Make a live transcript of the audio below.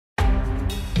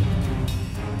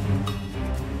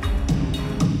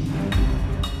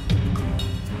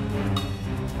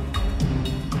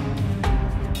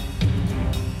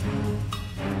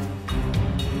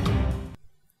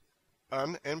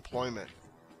Unemployment.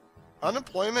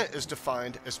 Unemployment is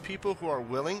defined as people who are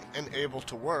willing and able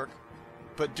to work,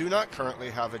 but do not currently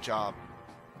have a job.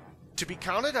 To be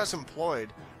counted as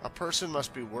employed, a person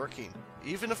must be working,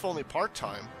 even if only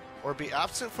part-time, or be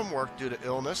absent from work due to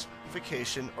illness,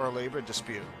 vacation, or a labor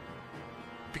dispute.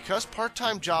 Because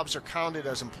part-time jobs are counted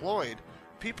as employed,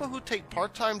 people who take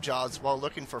part-time jobs while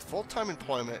looking for full-time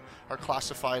employment are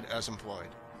classified as employed.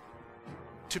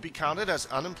 To be counted as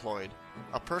unemployed,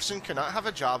 a person cannot have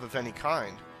a job of any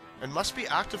kind and must be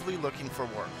actively looking for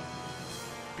work.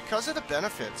 Because of the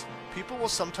benefits, people will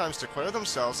sometimes declare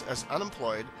themselves as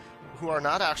unemployed who are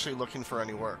not actually looking for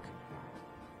any work.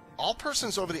 All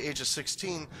persons over the age of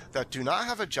 16 that do not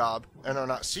have a job and are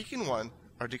not seeking one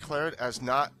are declared as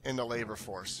not in the labor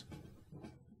force.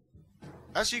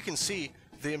 As you can see,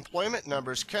 the employment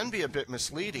numbers can be a bit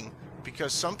misleading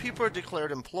because some people are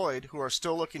declared employed who are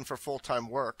still looking for full-time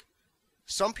work.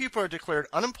 Some people are declared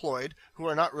unemployed who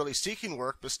are not really seeking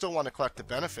work but still want to collect the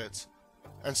benefits.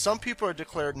 And some people are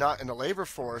declared not in the labor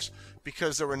force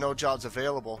because there were no jobs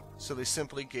available, so they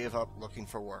simply gave up looking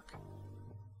for work.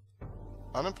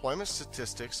 Unemployment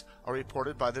statistics are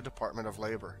reported by the Department of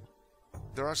Labor.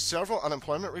 There are several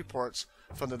unemployment reports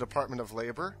from the Department of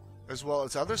Labor, as well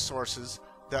as other sources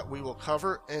that we will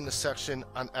cover in the section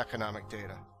on economic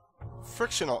data.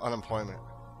 Frictional unemployment.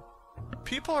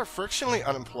 People are frictionally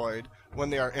unemployed when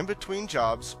they are in between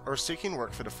jobs or seeking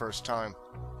work for the first time.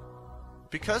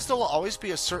 Because there will always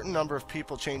be a certain number of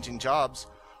people changing jobs,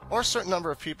 or a certain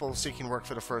number of people seeking work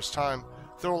for the first time,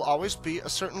 there will always be a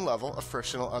certain level of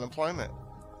frictional unemployment.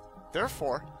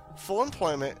 Therefore, full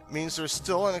employment means there is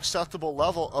still an acceptable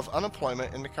level of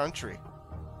unemployment in the country.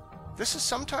 This is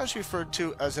sometimes referred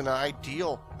to as an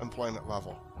ideal employment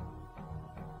level.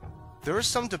 There is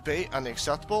some debate on the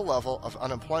acceptable level of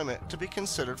unemployment to be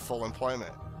considered full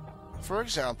employment. For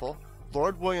example,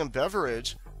 Lord William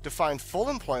Beveridge defined full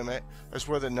employment as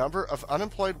where the number of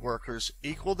unemployed workers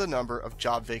equal the number of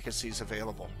job vacancies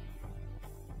available.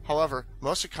 However,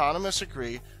 most economists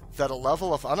agree that a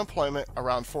level of unemployment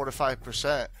around 4 to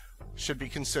 5% should be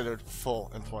considered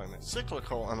full employment.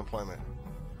 Cyclical unemployment.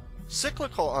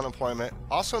 Cyclical unemployment,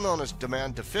 also known as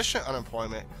demand-deficient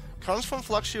unemployment, comes from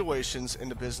fluctuations in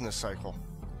the business cycle.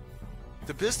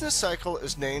 The business cycle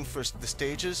is named for the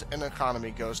stages an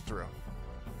economy goes through.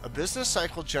 A business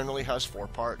cycle generally has 4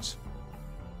 parts: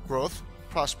 growth,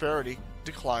 prosperity,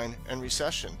 decline, and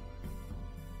recession.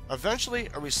 Eventually,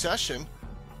 a recession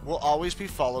will always be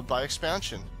followed by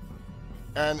expansion,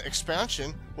 and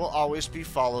expansion will always be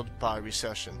followed by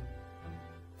recession.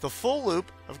 The full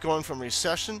loop of going from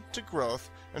recession to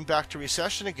growth and back to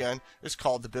recession again is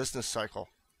called the business cycle.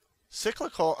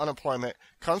 Cyclical unemployment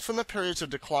comes from the periods of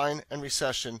decline and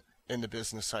recession in the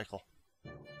business cycle.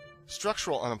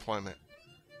 Structural unemployment.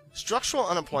 Structural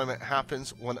unemployment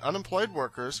happens when unemployed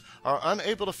workers are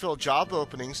unable to fill job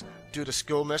openings due to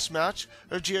skill mismatch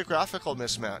or geographical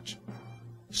mismatch.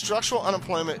 Structural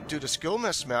unemployment due to skill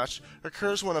mismatch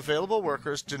occurs when available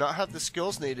workers do not have the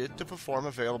skills needed to perform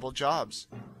available jobs.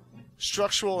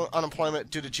 Structural unemployment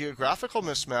due to geographical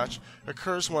mismatch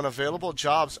occurs when available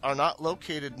jobs are not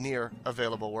located near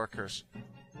available workers.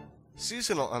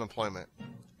 Seasonal unemployment.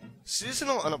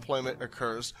 Seasonal unemployment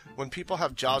occurs when people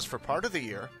have jobs for part of the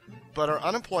year, but are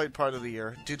unemployed part of the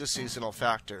year due to seasonal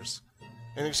factors.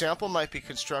 An example might be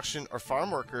construction or farm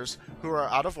workers who are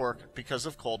out of work because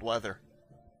of cold weather.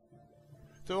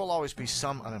 There will always be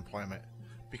some unemployment.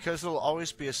 Because there will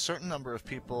always be a certain number of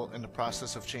people in the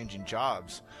process of changing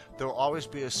jobs, there will always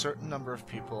be a certain number of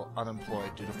people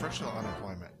unemployed due to frictional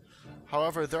unemployment.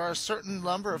 However, there are a certain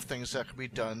number of things that can be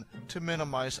done to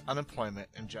minimize unemployment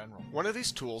in general. One of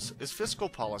these tools is fiscal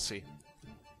policy.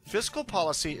 Fiscal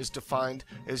policy is defined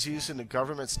as using the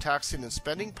government's taxing and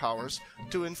spending powers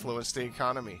to influence the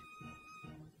economy.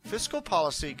 Fiscal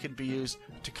policy can be used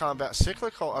to combat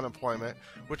cyclical unemployment,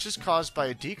 which is caused by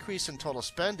a decrease in total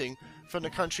spending from the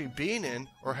country being in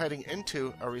or heading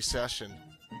into a recession.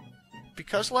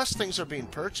 Because less things are being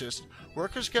purchased,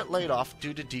 workers get laid off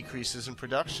due to decreases in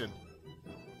production.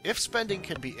 If spending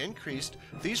can be increased,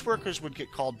 these workers would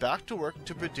get called back to work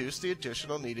to produce the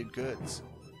additional needed goods.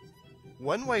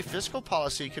 One way fiscal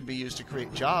policy can be used to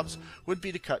create jobs would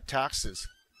be to cut taxes.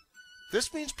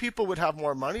 This means people would have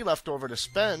more money left over to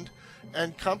spend,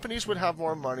 and companies would have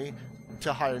more money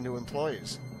to hire new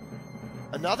employees.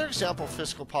 Another example of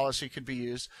fiscal policy could be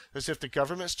used is if the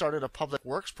government started a public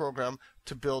works program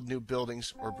to build new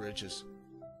buildings or bridges.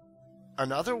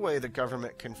 Another way the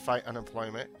government can fight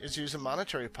unemployment is using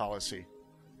monetary policy.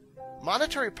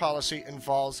 Monetary policy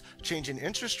involves changing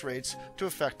interest rates to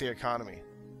affect the economy.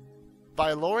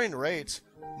 By lowering rates,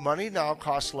 money now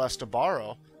costs less to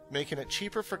borrow, making it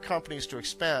cheaper for companies to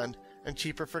expand and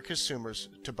cheaper for consumers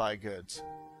to buy goods.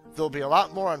 There will be a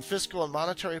lot more on fiscal and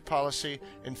monetary policy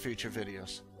in future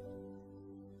videos.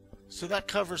 So that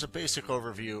covers a basic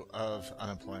overview of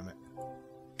unemployment.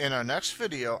 In our next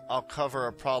video, I'll cover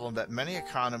a problem that many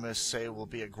economists say will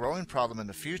be a growing problem in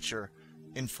the future: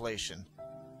 inflation.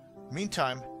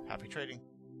 Meantime, happy trading.